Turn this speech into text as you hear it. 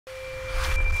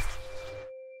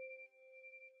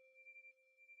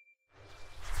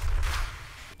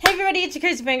everybody, it's your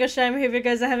Crazy Bango Show. I hope you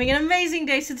guys are having an amazing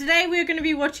day. So today we're going to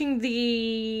be watching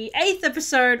the 8th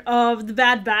episode of The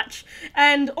Bad Batch,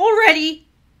 and already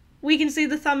we can see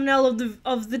the thumbnail of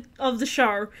the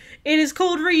show. It is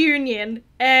called Reunion,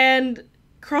 and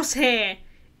Crosshair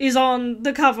is on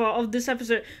the cover of this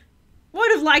episode.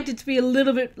 Would have liked it to be a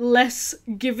little bit less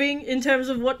giving in terms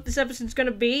of what this episode's going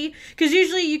to be, because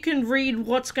usually you can read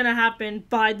what's going to happen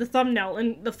by the thumbnail,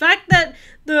 and the fact that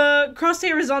the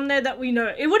Crosshair is on there, that we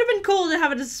know, it would have been cool to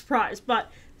have it as a surprise,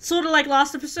 but sort of like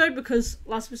last episode, because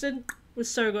last episode was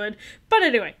so good. But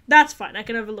anyway, that's fine, I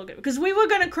can overlook it, because we were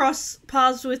going to cross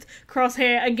paths with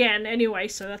Crosshair again anyway,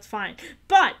 so that's fine.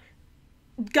 But,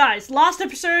 guys, last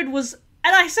episode was,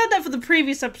 and I said that for the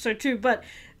previous episode too, but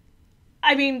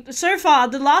I mean, so far,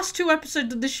 the last 2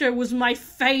 episodes of this show was my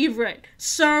favorite.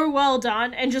 So well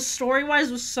done, and just story-wise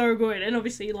was so good. And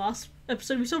obviously, last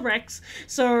episode we saw Rex.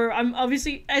 So, I'm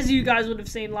obviously, as you guys would have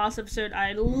seen last episode,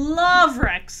 I love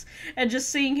Rex. And just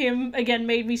seeing him again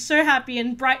made me so happy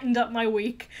and brightened up my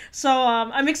week. So,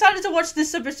 I'm excited to watch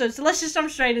this episode. So, let's just jump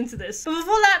straight into this. But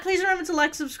before that, please remember to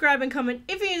like, subscribe, and comment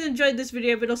if you enjoyed this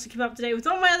video, but also keep up to date with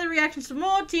all my other reactions to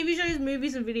more TV shows,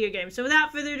 movies, and video games. So,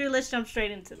 without further ado, let's jump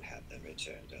straight into it. Have them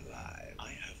returned alive. I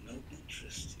have no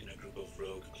interest in a group of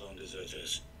rogue clone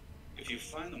deserters. If you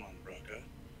find them on Bracca,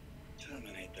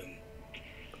 terminate them.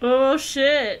 Oh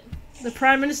shit. The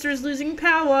Prime Minister is losing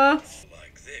power.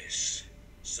 Like this,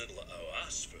 Sid will owe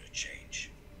us for a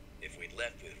change. If we'd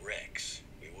left with Rex,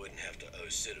 we wouldn't have to owe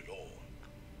Sid at all.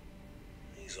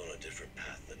 He's on a different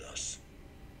path than us.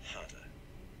 Hunter.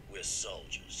 We're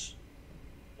soldiers.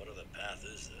 What other path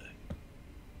is there?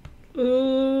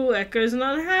 Ooh, Echo's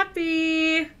not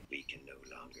happy. We can no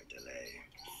longer delay.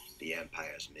 The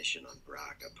Empire's mission on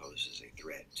Bracca poses a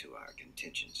threat to our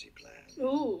contingency plan.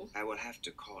 Ooh. I will have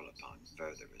to call upon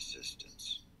further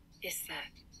assistance. Is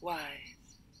that why?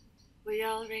 We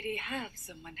already have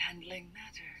someone handling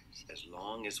matters. As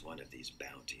long as one of these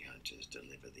bounty hunters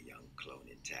deliver the young clone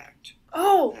intact,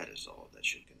 Oh! that is all that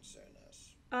should concern us.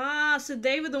 Ah, so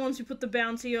they were the ones who put the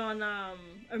bounty on,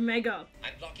 Omega.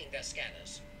 I'm blocking their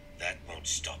scanners. That won't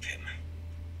stop him.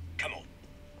 Come on.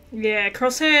 Yeah,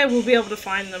 Crosshair will be able to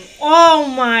find them. Oh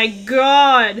my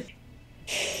god!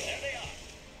 There they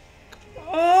are.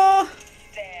 Oh!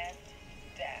 Stand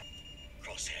down.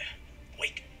 Crosshair,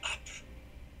 wake up.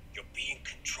 You're being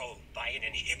controlled by an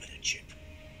inhibitor chip.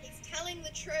 He's telling the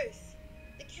truth.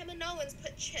 The Kaminoans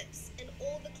put chips in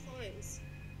all the clones.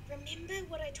 Remember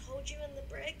what I told you in the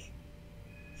brig?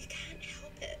 You can't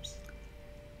help it.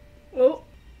 Oh.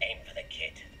 Aim for the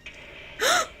kid.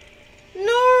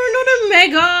 No, not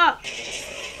Omega!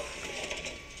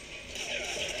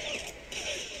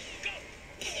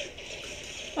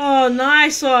 Oh,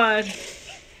 nice one.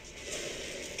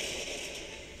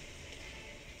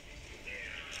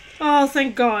 Oh,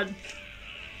 thank God.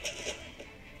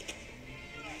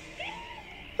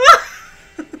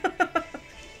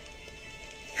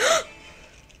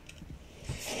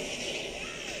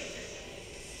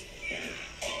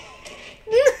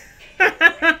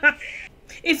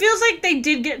 It feels like they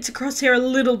did get to Crosshair a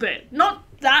little bit. Not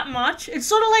that much. It's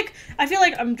sort of like, I feel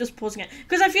like, I'm just pausing it,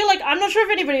 because I feel like, I'm not sure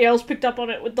if anybody else picked up on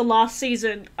it with the last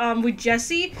season, with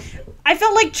Jesse. I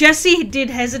felt like Jesse did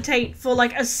hesitate for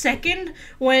like a second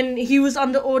when he was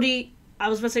under Order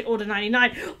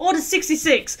 99, Order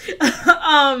 66.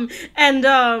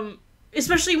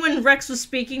 Especially when Rex was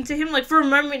speaking to him, like for a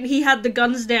moment he had the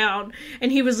guns down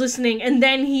and he was listening, and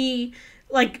then he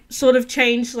like sort of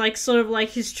changed like sort of like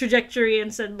his trajectory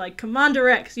and said like, Commander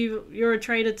Rex, you're a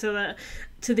traitor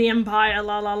to the Empire,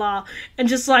 la la la, and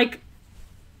just like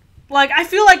I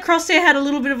feel like Crosshair had a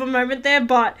little bit of a moment there,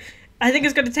 but I think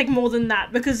it's going to take more than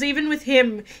that, because even with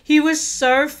him, he was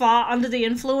so far under the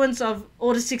influence of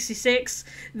Order 66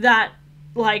 that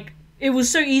like it was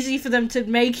so easy for them to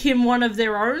make him one of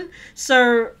their own.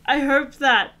 So I hope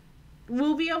that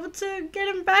we'll be able to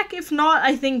get him back. If not,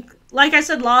 I think, like I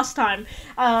said last time,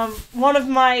 one of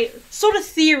my sort of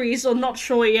theories, or not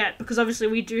sure yet, because obviously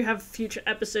we do have future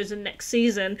episodes in next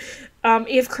season,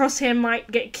 if Crosshair might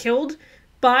get killed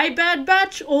by Bad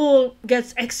Batch or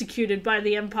gets executed by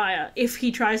the Empire if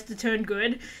he tries to turn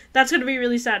good. That's going to be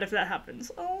really sad if that happens.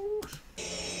 Oh.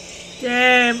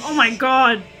 Damn. Oh my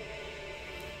god.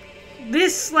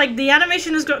 This, like, the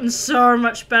animation has gotten so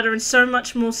much better and so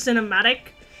much more cinematic.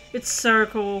 It's so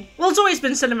cool. Well, it's always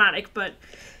been cinematic, but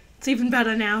it's even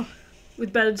better now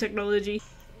with better technology.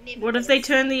 What if they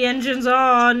turn the engines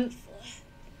on?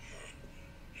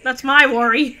 That's my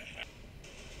worry.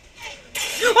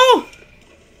 Oh!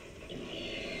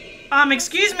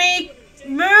 Excuse me!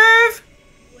 Move!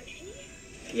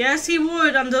 Yes, he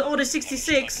would under Order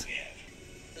 66.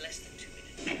 Less than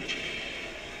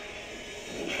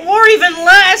Or even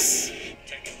less!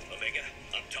 Tech, Omega,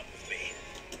 up top with me.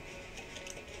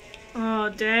 Oh,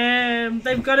 damn.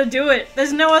 They've got to do it.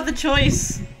 There's no other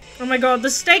choice. Oh my god, the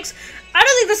stakes... I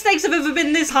don't think the stakes have ever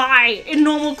been this high in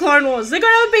normal Clone Wars. They're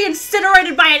gonna be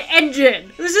incinerated by an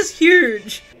engine. This is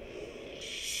huge.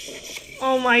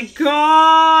 Oh my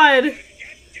god.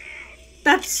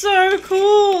 That's so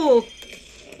cool.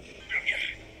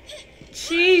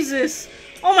 Jesus.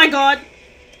 Oh my god.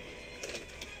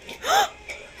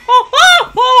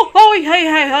 Oh,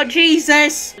 hey, oh,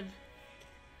 Jesus.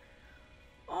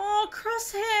 Oh,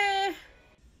 Crosshair.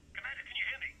 Commander, can you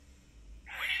hear me?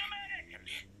 We need a medic!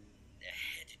 They're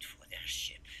headed for their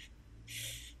ship.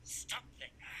 Stop them.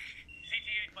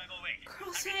 CT-850.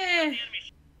 Crosshair.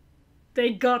 They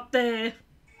got there.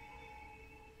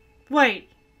 Wait.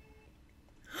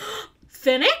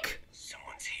 Fennec?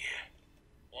 Someone's here.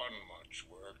 One much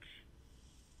work.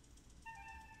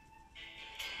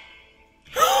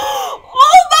 Oh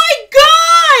my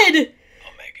god!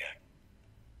 Omega,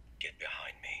 get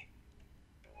behind me.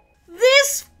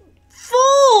 This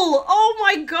fool! Oh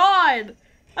my god!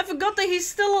 I forgot that he's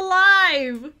still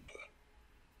alive.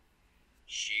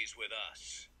 She's with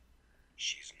us.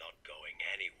 She's not going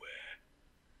anywhere.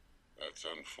 That's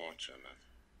unfortunate.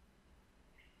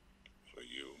 For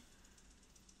you.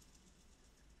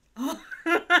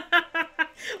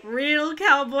 Real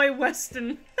cowboy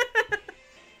western.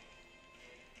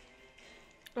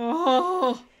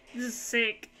 Oh, this is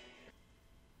sick.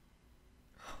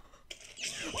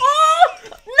 Oh!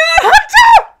 No,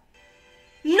 Hunter!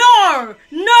 No!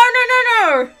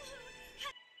 No!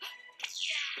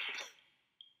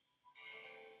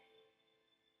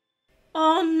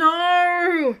 Oh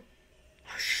no!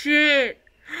 Oh, shit!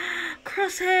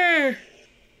 Crosshair!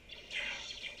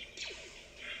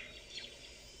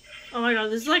 Oh my god,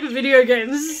 this is like a video game.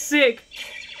 This is sick.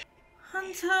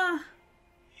 Hunter.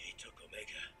 He took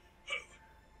Omega. Who?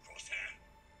 Crosshair?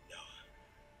 No.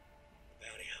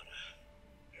 Bounty hunter.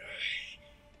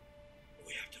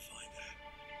 We have to find her.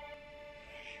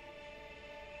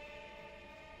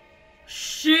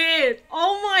 Shit!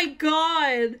 Oh my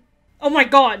god! Oh my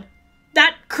god!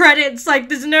 That credits, like,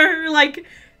 there's no, like,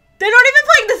 they're not even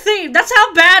playing the theme! That's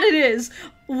how bad it is!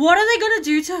 What are they gonna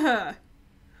do to her?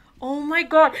 Oh my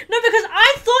god. No, because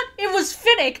I thought it was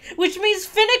Fennec, which means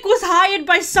Fennec was hired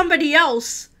by somebody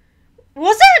else.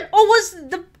 Was it? Or was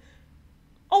the...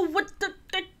 Oh, what the...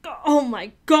 Oh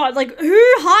my god, like, who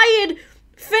hired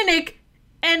Fennec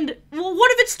and... Well,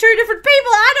 what if it's two different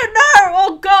people? I don't know!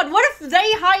 Oh god, what if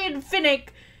they hired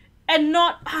Fennec and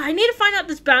not... I need to find out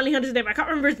this bounty hunter's name. I can't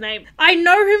remember his name. I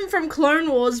know him from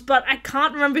Clone Wars, but I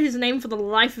can't remember his name for the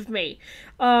life of me.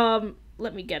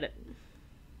 Let me get it.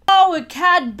 Oh,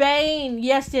 Cad Bane.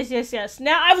 Yes.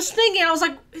 Now, I was thinking, I was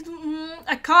like,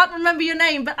 I can't remember your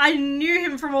name, but I knew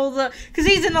him from all the... Because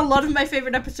he's in a lot of my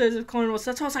favorite episodes of Clone Wars,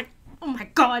 so that's why I was like, oh my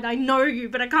god, I know you,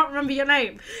 but I can't remember your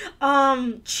name.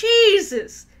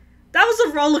 Jesus. That was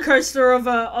a roller coaster of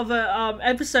a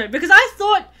episode, because I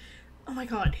thought, oh my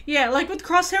god, yeah, like with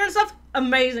Crosshair and stuff,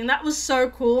 amazing. That was so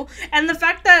cool. And the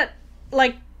fact that,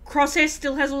 like, Crosshair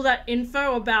still has all that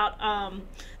info about,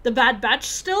 the Bad Batch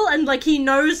still, and like he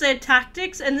knows their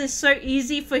tactics and it's so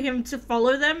easy for him to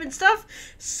follow them and stuff.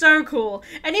 So cool.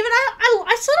 And even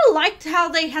I sort of liked how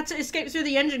they had to escape through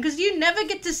the engine, because you never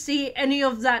get to see any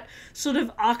of that sort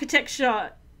of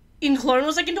architecture in Clone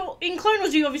Wars. Like in Clone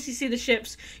Wars you obviously see the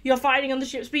ships, you're fighting on the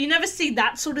ships, but you never see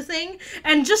that sort of thing.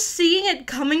 And just seeing it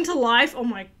coming to life, oh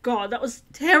my god, that was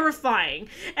terrifying.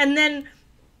 And then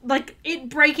like it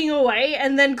breaking away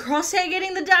and then Crosshair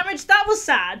getting the damage, that was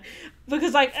sad.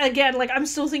 Because, like, again, like, I'm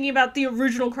still thinking about the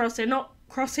original Crosshair, not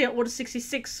Crosshair Order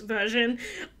 66 version,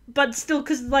 but still,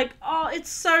 because, like, oh, it's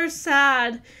so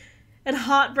sad and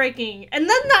heartbreaking. And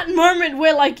then that moment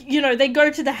where, like, you know, they go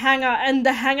to the hangar, and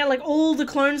the hangar, like, all the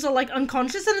clones are, like,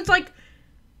 unconscious, and it's like,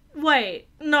 wait,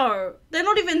 no, they're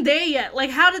not even there yet. Like,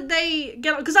 how did they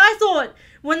get... Because I thought,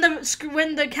 when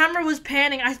the camera was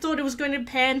panning, I thought it was going to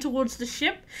pan towards the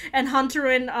ship, and Hunter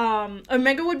and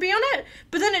Omega would be on it,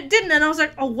 but then it didn't, and I was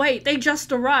like, oh wait, they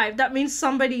just arrived, that means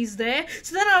somebody's there.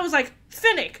 So then I was like,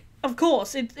 Fennec, of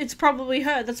course, it's probably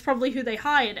her, that's probably who they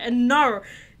hired, and no.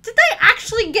 Did they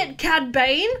actually get Cad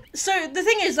Bane? So the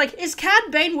thing is, like, is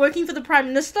Cad Bane working for the Prime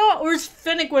Minister, or is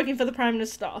Fennec working for the Prime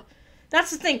Minister?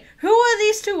 That's the thing. Who are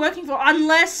these two working for?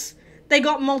 Unless they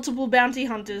got multiple bounty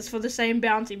hunters for the same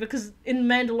bounty, because in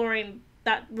Mandalorian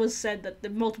that was said that the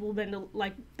multiple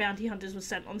bounty hunters were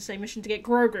sent on the same mission to get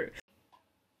Grogu.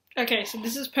 Okay, so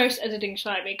this is post-editing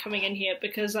Shimei coming in here,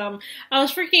 because I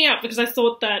was freaking out because I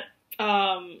thought that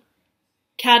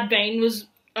Cad Bane was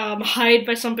hired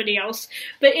by somebody else.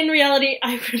 But in reality,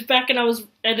 I went back and I was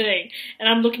editing, and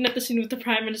I'm looking at the scene with the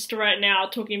Prime Minister right now,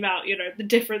 talking about, you know, the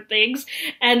different things,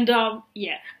 and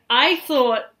yeah, I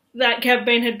thought that Cad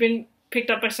Bane had been picked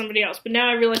up by somebody else, but now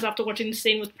I realise after watching the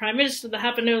scene with the Prime Minister that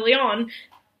happened early on,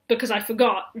 because I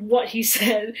forgot what he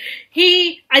said,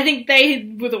 I think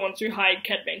they were the ones who hired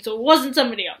Cad Bane, so it wasn't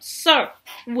somebody else. So,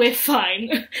 we're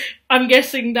fine. I'm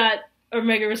guessing that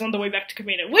Omega is on the way back to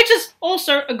Kamino, which is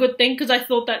also a good thing, because I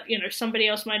thought that, you know, somebody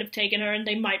else might have taken her and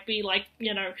they might be, like,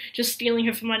 you know, just stealing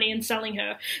her for money and selling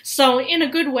her. So, in a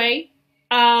good way,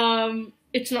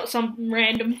 it's not some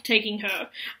random taking her.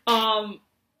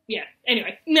 Yeah,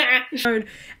 anyway, nah.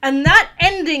 And that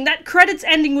ending, that credits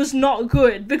ending was not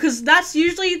good, because that's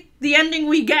usually the ending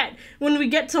we get when we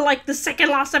get to, like, the second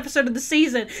last episode of the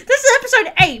season. This is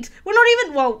episode 8! We're not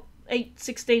even, well, 8,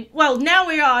 16, well, now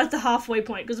we are at the halfway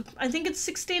point, because I think it's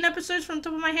 16 episodes from the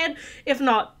top of my head, if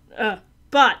not,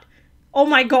 but, oh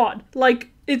my god,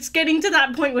 like, it's getting to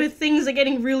that point where things are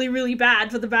getting really, really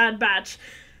bad for the Bad Batch.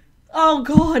 Oh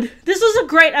god, this was a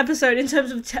great episode in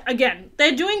terms of, again,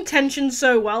 they're doing tension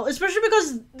so well, especially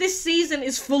because this season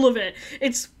is full of it.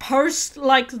 It's post,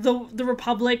 like, the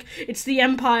Republic, it's the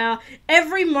Empire,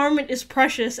 every moment is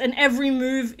precious, and every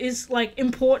move is, like,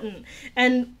 important,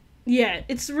 and yeah,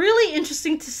 it's really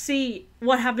interesting to see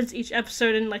what happens each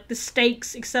episode, and, like, the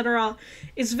stakes, etc.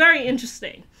 It's very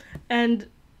interesting, and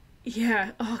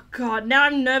yeah, oh god, now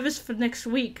I'm nervous for next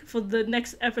week, for the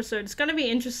next episode. It's gonna be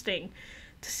interesting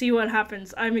to see what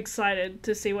happens. I'm excited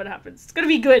to see what happens. It's gonna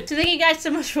be good. So thank you guys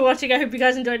so much for watching. I hope you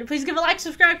guys enjoyed it. Please give a like,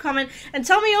 subscribe, comment, and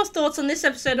tell me your thoughts on this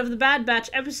episode of The Bad Batch,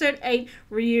 episode 8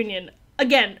 Reunion.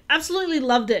 Again, absolutely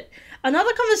loved it.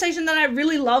 Another conversation that I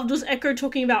really loved was Echo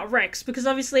talking about Rex, because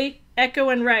obviously Echo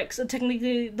and Rex are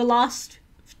technically the last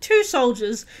 2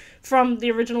 soldiers from the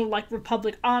original, like,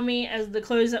 Republic army as the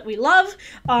clothes that we love,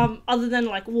 other than,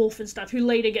 like, Wolf and stuff, who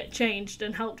later get changed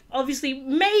and helped, obviously,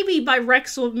 maybe by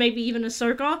Rex or maybe even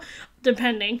Ahsoka,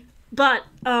 depending, but,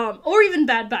 or even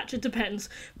Bad Batch, it depends,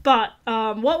 but,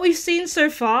 what we've seen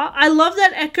so far, I love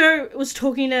that Echo was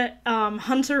talking to,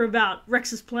 Hunter about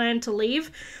Rex's plan to leave,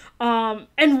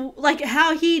 and, like,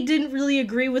 how he didn't really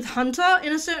agree with Hunter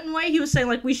in a certain way. He was saying,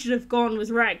 like, we should have gone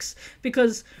with Rex,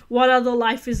 because what other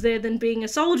life is there than being a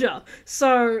soldier?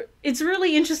 So, it's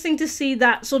really interesting to see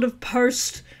that sort of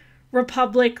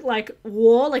post-Republic, like,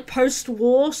 war, like,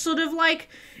 post-war sort of, like,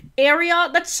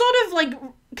 area that's sort of, like,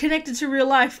 connected to real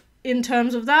life in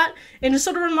terms of that, and it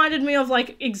sort of reminded me of,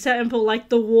 like, example, like,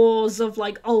 the wars of,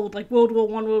 like, old, like, World War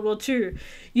I, World War II.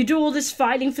 You do all this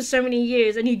fighting for so many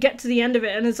years, and you get to the end of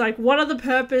it, and it's like, what other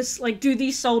purpose, like, do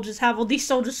these soldiers have, or these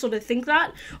soldiers sort of think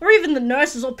that, or even the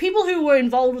nurses, or people who were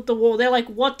involved with the war, they're like,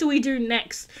 what do we do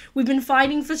next? We've been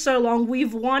fighting for so long,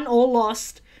 we've won or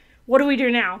lost, what do we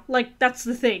do now? Like, that's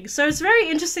the thing. So it's very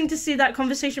interesting to see that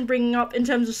conversation bringing up in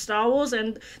terms of Star Wars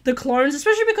and the clones,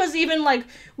 especially because even, like,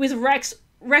 with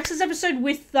Rex's episode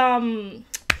with,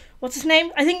 what's his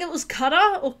name? I think it was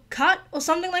Cutter, or Cut, or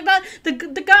something like that. The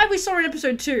guy we saw in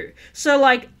episode 2. So,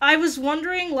 like, I was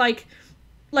wondering, like,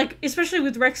 especially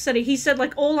with Rex said, he said,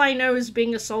 like, all I know is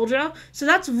being a soldier. So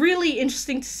that's really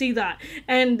interesting to see that.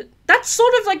 And that's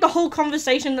sort of, like, the whole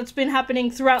conversation that's been happening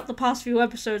throughout the past few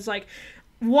episodes. Like,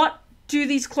 what do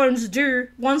these clones do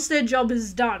once their job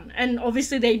is done? And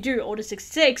obviously they do, Order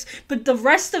 66, but the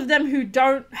rest of them who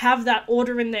don't have that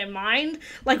order in their mind,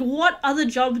 like, what other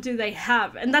job do they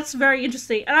have? And that's very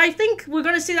interesting. And I think we're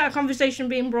going to see that conversation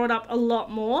being brought up a lot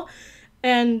more,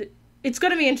 and it's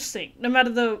going to be interesting, no matter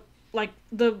the, like,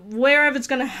 wherever it's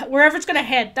gonna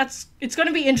head, it's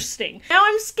gonna be interesting. Now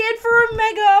I'm scared for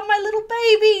Omega, my little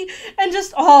baby, and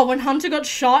just, when Hunter got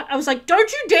shot, I was like, don't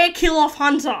you dare kill off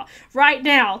Hunter right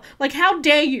now. Like, how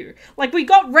dare you? Like, we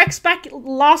got Rex back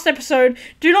last episode,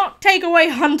 do not take away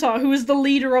Hunter, who is the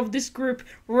leader of this group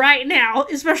right now,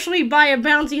 especially by a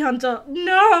bounty hunter.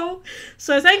 No!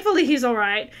 So thankfully he's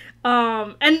alright.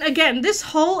 And again, this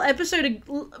whole episode,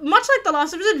 much like the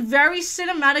last episode, very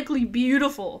cinematically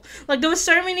beautiful. Like, there were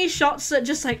so many shots that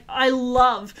just, like, I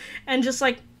love, and just,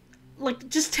 like,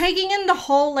 just taking in the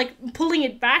whole, like, pulling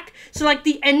it back, so, like,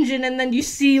 the engine, and then you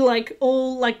see, like,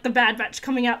 all, like, the Bad Batch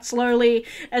coming out slowly,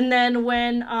 and then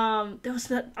when, there was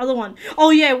that other one. Oh,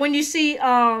 yeah, when you see,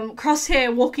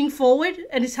 Crosshair walking forward,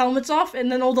 and his helmet's off,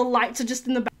 and then all the lights are just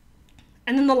in the back,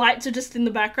 and then the lights are just in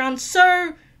the background,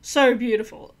 so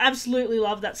beautiful. Absolutely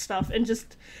love that stuff, and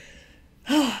just,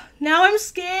 now I'm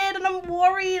scared, and I'm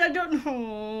worried, I don't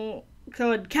know.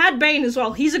 God, Cad Bane as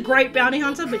well, he's a great bounty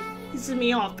hunter, but he pisses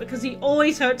me off, because he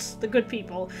always hurts the good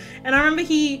people. And I remember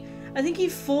I think he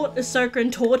fought Ahsoka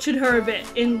and tortured her a bit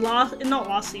in not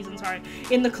last season, sorry,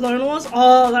 in the Clone Wars.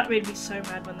 Oh, that made me so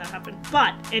mad when that happened.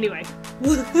 But anyway,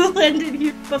 we'll end it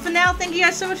here. But for now, thank you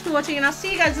guys so much for watching, and I'll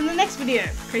see you guys in the next video.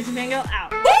 Crazy Fangirl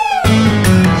out.